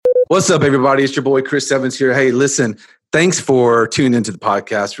What's up, everybody? It's your boy, Chris Evans here. Hey, listen, thanks for tuning into the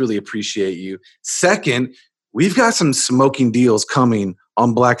podcast. Really appreciate you. Second, we've got some smoking deals coming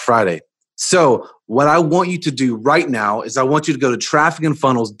on Black Friday. So what I want you to do right now is I want you to go to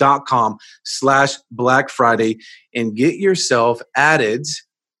trafficandfunnels.com/Black Friday and get yourself added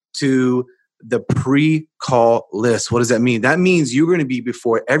to the pre-call list. What does that mean? That means you're going to be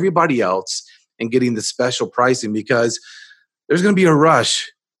before everybody else and getting the special pricing, because there's going to be a rush,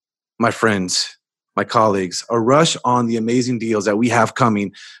 my friends, my colleagues, a rush on the amazing deals that we have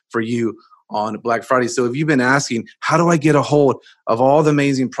coming for you on Black Friday. So if you've been asking, how do I get a hold of all the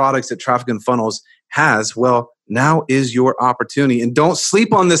amazing products that Traffic and Funnels has? Well, now is your opportunity. And don't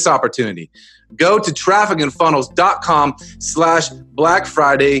sleep on this opportunity. Go to trafficandfunnels.com/Black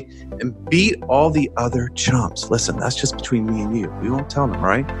Friday and beat all the other chumps. Listen, that's just between me and you. We won't tell them, all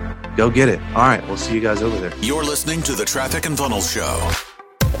right? Go get it. All right, we'll see you guys over there. You're listening to the Traffic and Funnels Show.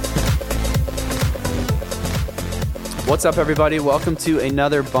 What's up, everybody? Welcome to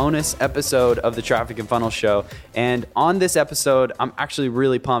another bonus episode of the Traffic and Funnels Show. And on this episode, I'm actually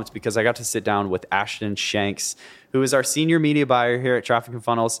really pumped because I got to sit down with Ashton Shanks, who is our senior media buyer here at Traffic and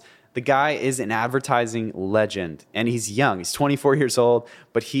Funnels. The guy is an advertising legend, and he's young. He's 24 years old,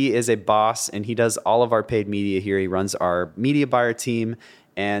 but he is a boss, and he does all of our paid media here. He runs our media buyer team,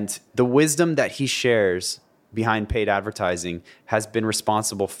 and the wisdom that he shares behind paid advertising has been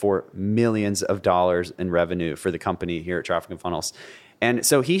responsible for millions of dollars in revenue for the company here at Traffic and Funnels. And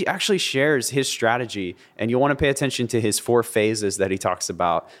so he actually shares his strategy, and you'll want to pay attention to his 4 phases that he talks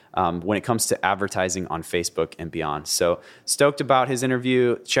about when it comes to advertising on Facebook and beyond. So stoked about his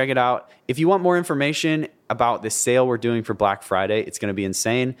interview. Check it out. If you want more information about the sale we're doing for Black Friday, it's going to be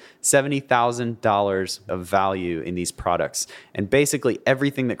insane. $70,000 of value in these products. And basically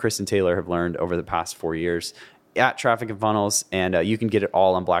everything that Chris and Taylor have learned over the past 4 years at Traffic and Funnels, and you can get it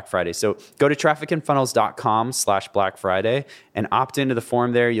all on Black Friday. So go to trafficandfunnels.com/Black Friday and opt into the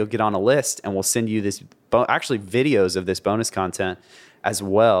form there. You'll get on a list, and we'll send you this, actually videos of this bonus content, as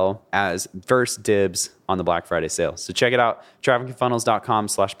well as first dibs on the Black Friday sale. So check it out,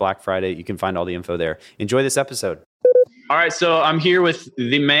 trafficandfunnels.com/Black Friday. You can find all the info there. Enjoy this episode. All right, so I'm here with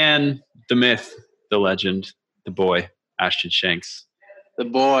the man, the myth, the legend, the boy, Ashton Shanks. The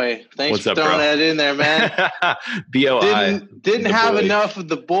boy. Thanks What's for up, throwing bro? that in there, man. B-O-I. Didn't have boy. enough of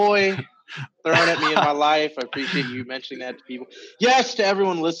the boy thrown at me in my life. I appreciate you mentioning that to people. Yes, to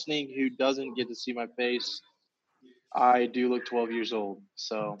everyone listening who doesn't get to see my face, I do look 12 years old.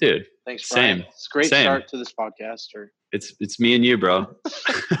 So, Dude, thanks, Brian. same. It's a great Same. start to this podcast. It's me and you, bro.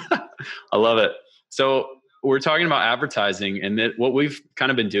 I love it. So we're talking about advertising, and that what we've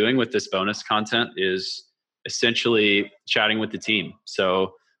kind of been doing with this bonus content is essentially chatting with the team.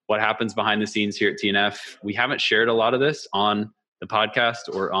 So what happens behind the scenes here at TNF, we haven't shared a lot of this on the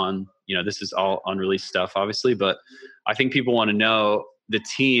podcast or on, this is all unreleased stuff, obviously, but I think people want to know the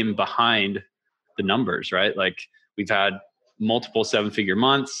team behind the numbers, right? Like we've had multiple 7-figure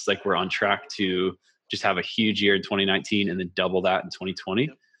months, like we're on track to just have a huge year in 2019 and then double that in 2020.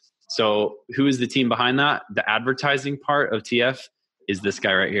 So who is the team behind that? The advertising part of TF is this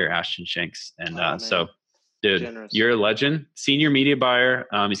guy right here, Ashton Shanks. And so, dude, Generous. You're a legend, senior media buyer.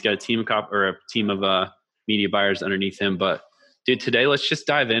 He's got a team of media buyers underneath him. But dude, today let's just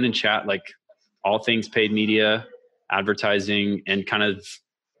dive in and chat like all things paid media, advertising, and kind of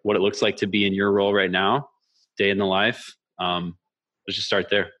what it looks like to be in your role right now, day in the life. Let's just start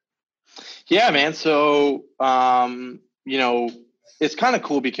there. Yeah, man. So, it's kind of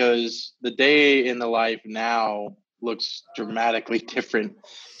cool because the day in the life now looks dramatically different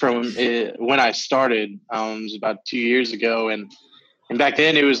from when I started. It was about 2 years ago. And back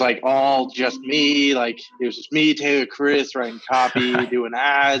then it was like all just me. Like it was just me, Taylor, Chris, writing copy, doing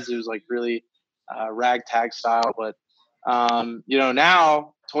ads. It was like really ragtag style. But,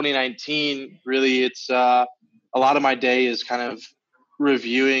 now 2019, really it's a lot of my day is kind of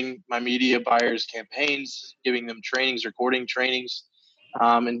reviewing my media buyers' campaigns, giving them trainings, recording trainings,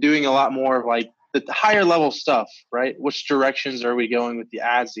 and doing a lot more of like the higher level stuff, right? Which directions are we going with the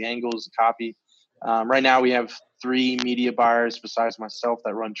ads, the angles, the copy? Right now we have 3 media buyers besides myself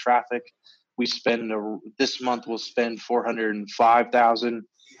that run traffic. We spend this month we'll spend $405,000.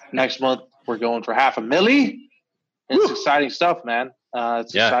 Next month we're going for $500,000. It's exciting stuff, man.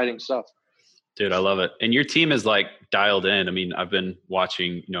 Exciting stuff. Dude, I love it. And your team is like dialed in. I mean, I've been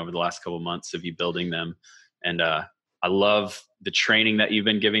watching, over the last couple of months of you building them. And I love the training that you've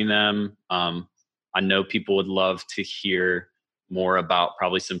been giving them. I know people would love to hear more about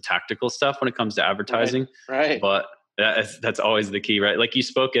probably some tactical stuff when it comes to advertising. Right. But that's always the key, right? Like you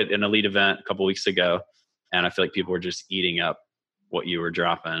spoke at an elite event a couple of weeks ago, and I feel like people were just eating up what you were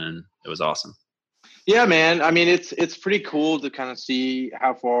dropping, and it was awesome. Yeah, man. I mean, it's pretty cool to kind of see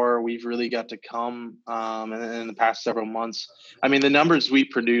how far we've really got to come in the past several months. I mean, the numbers we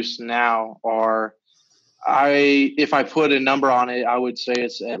produce now are, if I put a number on it, I would say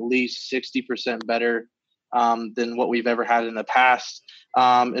it's at least 60% better than what we've ever had in the past.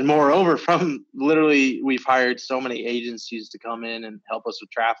 And moreover, from literally, we've hired so many agencies to come in and help us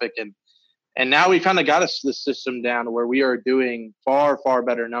with traffic, and now we kind of got the system down to where we are doing far, far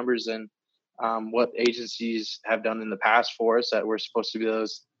better numbers than what agencies have done in the past for us, that we're supposed to be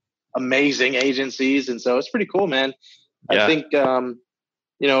those amazing agencies. And so it's pretty cool, man. Yeah. I think,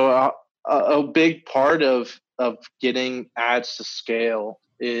 a big part of getting ads to scale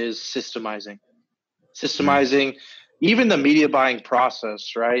is systemizing even the media buying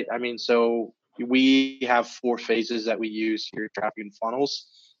process, right? I mean, so we have 4 phases that we use here at Traffic and Funnels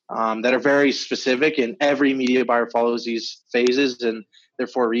that are very specific, and every media buyer follows these phases, and they're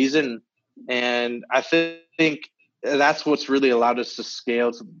for a reason. And I think that's what's really allowed us to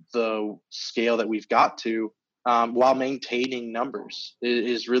scale to the scale that we've got to, while maintaining numbers,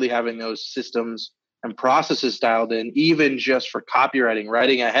 is really having those systems and processes dialed in, even just for copywriting,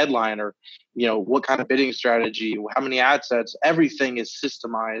 writing a headline, or, what kind of bidding strategy, how many ad sets, everything is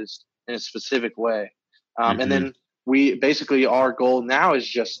systemized in a specific way. And then our goal now is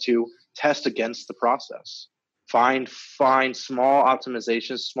just to test against the process. Find small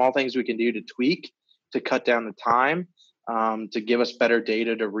optimizations, small things we can do to tweak, to cut down the time, to give us better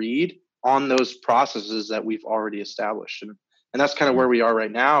data to read on those processes that we've already established. And that's kind of where we are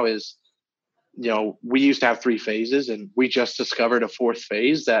right now is, we used to have 3 phases, and we just discovered a 4th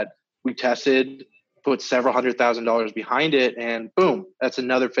phase that we tested, put several $100,000 behind it, and boom, that's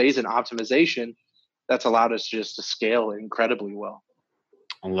another phase in optimization that's allowed us just to scale incredibly well.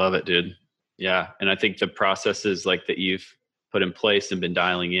 I love it, dude. Yeah. And I think the processes like that you've put in place and been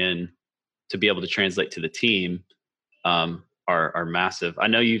dialing in to be able to translate to the team are massive. I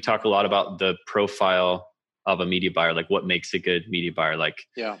know you talk a lot about the profile of a media buyer, like what makes a good media buyer, like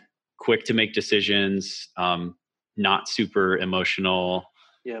quick to make decisions, not super emotional,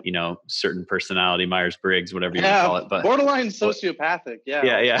 certain personality, Myers-Briggs, whatever you want to call it. But borderline sociopathic.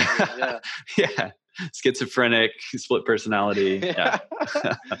 Yeah. Schizophrenic, split personality. Yeah.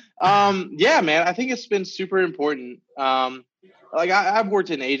 Man, I think it's been super important. I've worked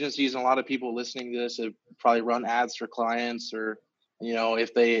in agencies, and a lot of people listening to this have probably run ads for clients, or,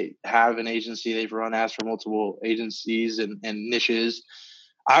 if they have an agency, they've run ads for multiple agencies and niches.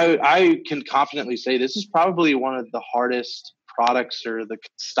 I can confidently say this is probably one of the hardest products, or the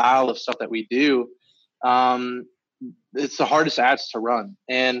style of stuff that we do. It's the hardest ads to run.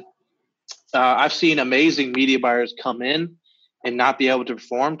 And I've seen amazing media buyers come in and not be able to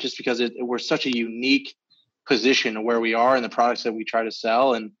perform just because we're such a unique position where we are in the products that we try to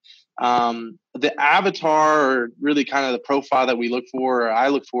sell. And the avatar, or really kind of the profile that we look for, or I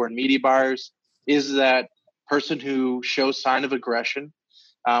look for in media buyers, is that person who shows sign of aggression,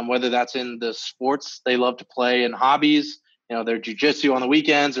 whether that's in the sports they love to play and hobbies, their jiu-jitsu on the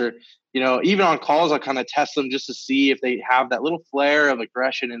weekends, or, even on calls, I kind of test them just to see if they have that little flare of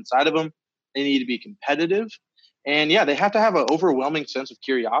aggression inside of them. They need to be competitive, and they have to have an overwhelming sense of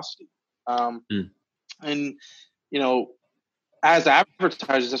curiosity. And, as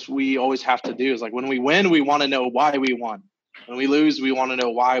advertisers, that's what we always have to do, is like, when we win, we want to know why we won. When we lose, we want to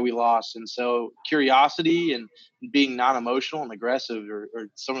know why we lost. And so curiosity and being non-emotional and aggressive are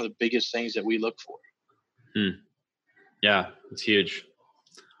some of the biggest things that we look for. Yeah, it's huge.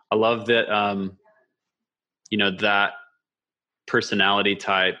 I love that, that personality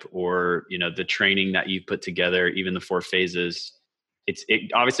type, or, the training that you put together, even the 4 phases,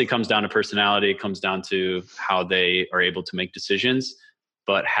 it obviously comes down to personality. It comes down to how they are able to make decisions,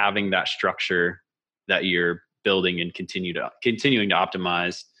 but having that structure that you're building and continuing to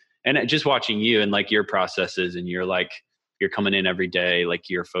optimize, and just watching you and like your processes, and you're coming in every day, like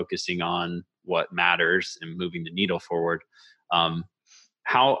you're focusing on what matters and moving the needle forward.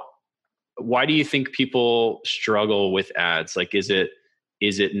 Why do you think people struggle with ads? Like, is it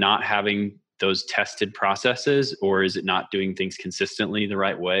not having those tested processes, or is it not doing things consistently the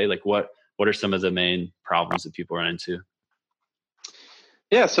right way? Like, what are some of the main problems that people run into?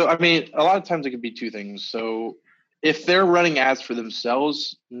 Yeah. So, I mean, a lot of times it could be 2 things. So if they're running ads for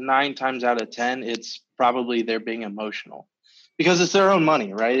themselves, 9 times out of 10, it's probably they're being emotional, because it's their own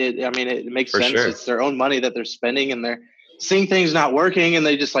money, right? It makes sense. Sure. It's their own money that they're spending, and they're seeing things not working, and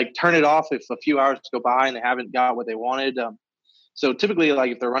they just turn it off if a few hours go by and they haven't got what they wanted. So typically,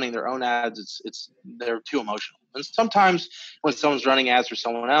 if they're running their own ads, they're too emotional. And sometimes when someone's running ads for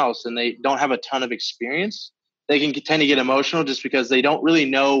someone else and they don't have a ton of experience, they can tend to get emotional just because they don't really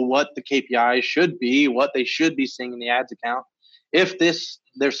know what the KPI should be, what they should be seeing in the ads account. If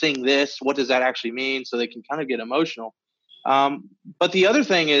they're seeing this, what does that actually mean? So they can kind of get emotional. But the other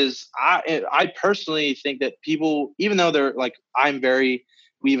thing is, I personally think that people, even though they're like,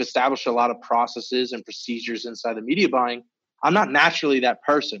 we've established a lot of processes and procedures inside the media buying. I'm not naturally that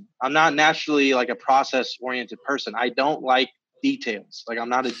person. I'm not naturally like a process oriented person. I don't like details. Like I'm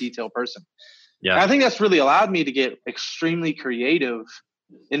not a detail person. Yeah. And I think that's really allowed me to get extremely creative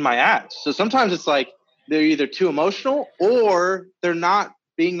in my ads. So sometimes it's like they're either too emotional or they're not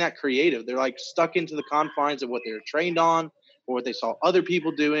being that creative. They're like stuck into the confines of what they were trained on or what they saw other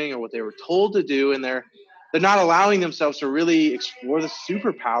people doing or what they were told to do. And they're not allowing themselves to really explore the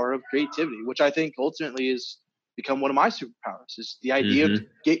superpower of creativity, which I think ultimately is become one of my superpowers, is the idea to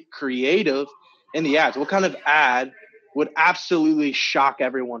get creative in the ads. What kind of ad would absolutely shock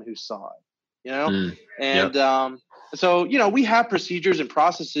everyone who saw it, you know? And so, you know, we have procedures and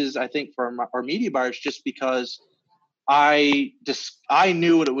processes, I think, for our media buyers, just because I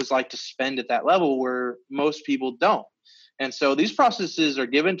knew what it was like to spend at that level where most people don't. And so these processes are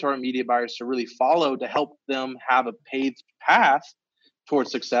given to our media buyers to really follow, to help them have a paved path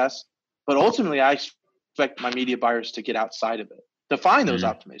towards success. But ultimately, I expect my media buyers to get outside of it, to find those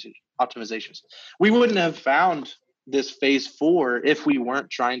optimizations. We wouldn't have found this phase 4 if we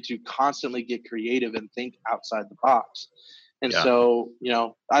weren't trying to constantly get creative and think outside the box. And so, you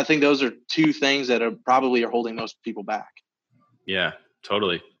know, I think those are two things that are probably holding most people back. Yeah,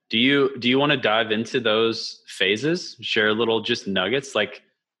 totally. Do you want to dive into those phases? Share a little just nuggets, like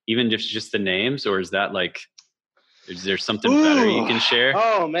even just the names, or is that like, is there something better you can share?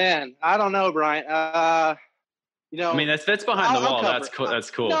 Oh man, I don't know, Brian. You know, I mean, that's behind the wall. That's cool. That's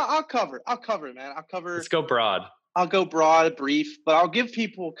cool. No, I'll cover it, man. Let's go broad. I'll go broad, brief, but I'll give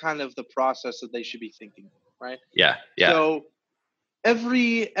people kind of the process that they should be thinking, right? Yeah. So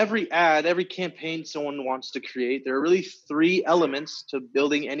every ad, every campaign someone wants to create, there are really 3 elements to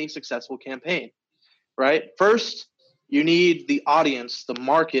building any successful campaign, right? First, you need the audience, the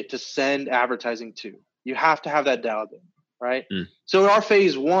market to send advertising to. You have to have that dialed in, right? So our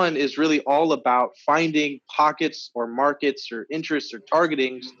phase 1 is really all about finding pockets or markets or interests or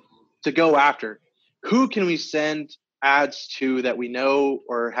targetings to go after. Who can we send ads to that we know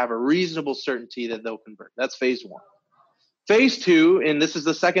or have a reasonable certainty that they'll convert? That's phase 1. Phase 2, and this is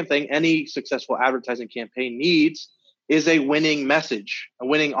the second thing any successful advertising campaign needs, is a winning message, a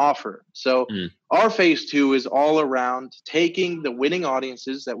winning offer. So our phase 2 is all around taking the winning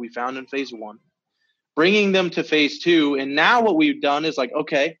audiences that we found in phase 1, bringing them to phase 2. And now what we've done is like,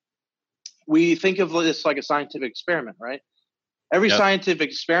 okay, we think of this like a scientific experiment, right? Every scientific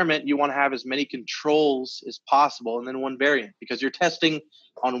experiment, you want to have as many controls as possible and then one variant, because you're testing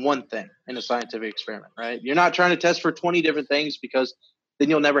on one thing in a scientific experiment, right? You're not trying to test for 20 different things, because then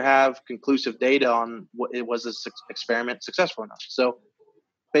you'll never have conclusive data on what it was this experiment successful or not. So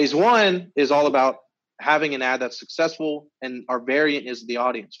phase 1 is all about having an ad that's successful, and our variant is the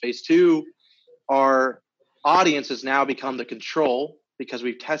audience. Phase 2, our audience has now become the control because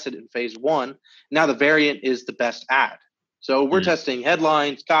we've tested in phase 1. Now the variant is the best ad. So we're testing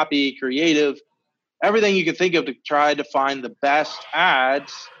headlines, copy, creative, everything you can think of to try to find the best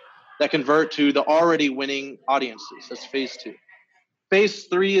ads that convert to the already winning audiences. That's phase 2. Phase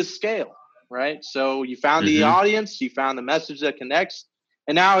 3 is scale, right? So you found the audience, you found the message that connects,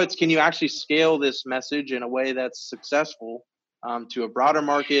 and now it's, can you actually scale this message in a way that's successful to a broader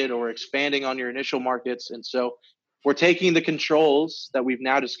market or expanding on your initial markets? And so we're taking the controls that we've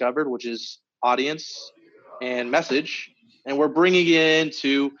now discovered, which is audience and message, and we're bringing it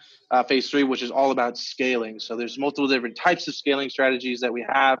into phase 3, which is all about scaling. So there's multiple different types of scaling strategies that we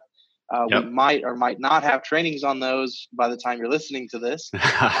have. We might or might not have trainings on those by the time you're listening to this.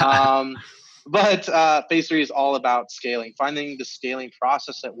 But phase 3 is all about scaling, finding the scaling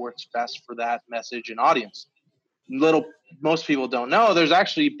process that works best for that message and audience. Most people don't know there's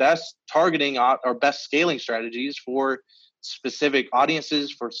actually best targeting or best scaling strategies for specific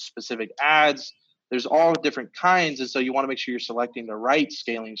audiences, for specific ads. There's all different kinds. And so you want to make sure you're selecting the right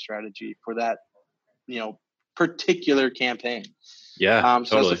scaling strategy for that, you know, particular campaign. Yeah.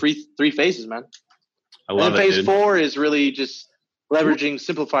 So that's the 3 phases, man. I love and then it. Phase 4 is really just leveraging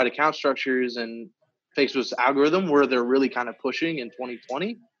simplified account structures and Facebook's algorithm, where they're really kind of pushing in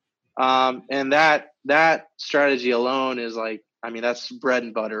 2020. And that strategy alone is like, I mean, that's bread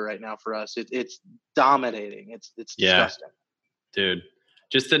and butter right now for us. It's dominating. It's disgusting. Dude.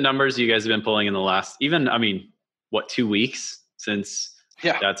 Just the numbers you guys have been pulling in the last, 2 weeks since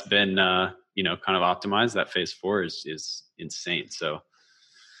that's been, kind of optimized. That phase 4 is insane. So,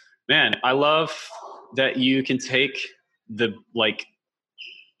 man, I love that you can take the like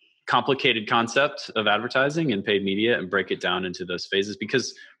complicated concept of advertising and paid media and break it down into those phases,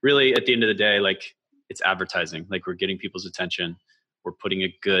 because really at the end of the day, like it's advertising, like we're getting people's attention, we're putting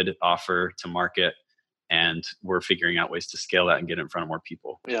a good offer to market, and we're figuring out ways to scale that and get it in front of more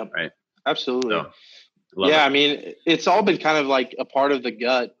people. Yeah, right. Absolutely. So, I mean, it's all been kind of like a part of the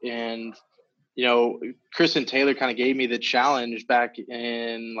gut. And, you know, Chris and Taylor kind of gave me the challenge back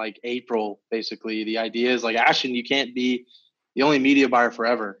in like April. Basically, the idea is like, Ashton, you can't be the only media buyer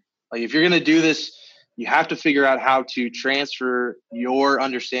forever. Like, if you're going to do this, you have to figure out how to transfer your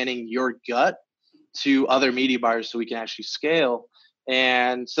understanding, your gut, to other media buyers so we can actually scale.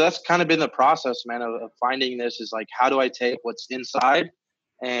 And so that's kind of been the process, man, of finding this, is like, how do I take what's inside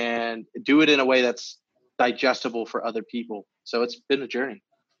and do it in a way that's digestible for other people? So it's been a journey.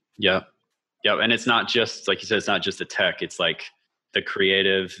 Yeah. Yeah. And it's not just, like you said, it's not just the tech. It's like the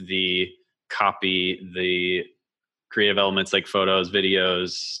creative, the copy, the creative elements, like photos, videos,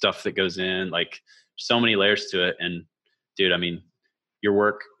 stuff that goes in, like so many layers to it. And dude, I mean, your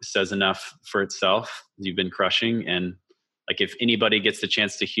work says enough for itself. You've been crushing. And like, if anybody gets the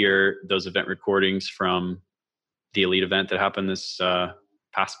chance to hear those event recordings from the Elite event that happened this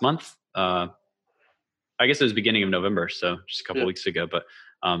past month, I guess it was beginning of November, so just a couple weeks ago, but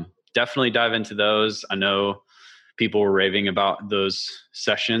definitely dive into those. I know people were raving about those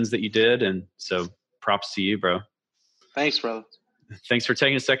sessions that you did, and so props to you, bro. Thanks, brother. Thanks for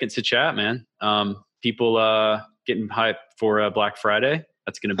taking a second to chat, man. People getting hyped for Black Friday.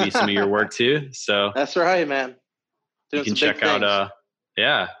 That's going to be some of your work too. So that's right, man. You can check out,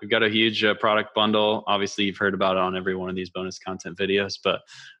 we've got a huge product bundle. Obviously you've heard about it on every one of these bonus content videos, but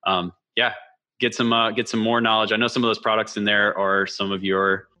get some more knowledge. I know some of those products in there are some of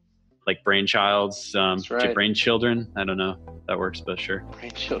your like brainchilds, right. brainchildren. I don't know if that works, but sure.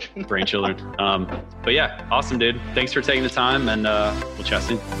 Brainchildren. But yeah, awesome, dude. Thanks for taking the time, and we'll chat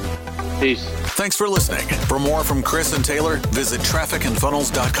soon. Peace. Thanks for listening. For more from Chris and Taylor, visit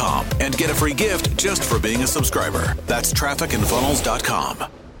trafficandfunnels.com and get a free gift just for being a subscriber. That's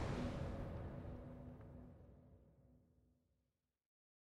trafficandfunnels.com.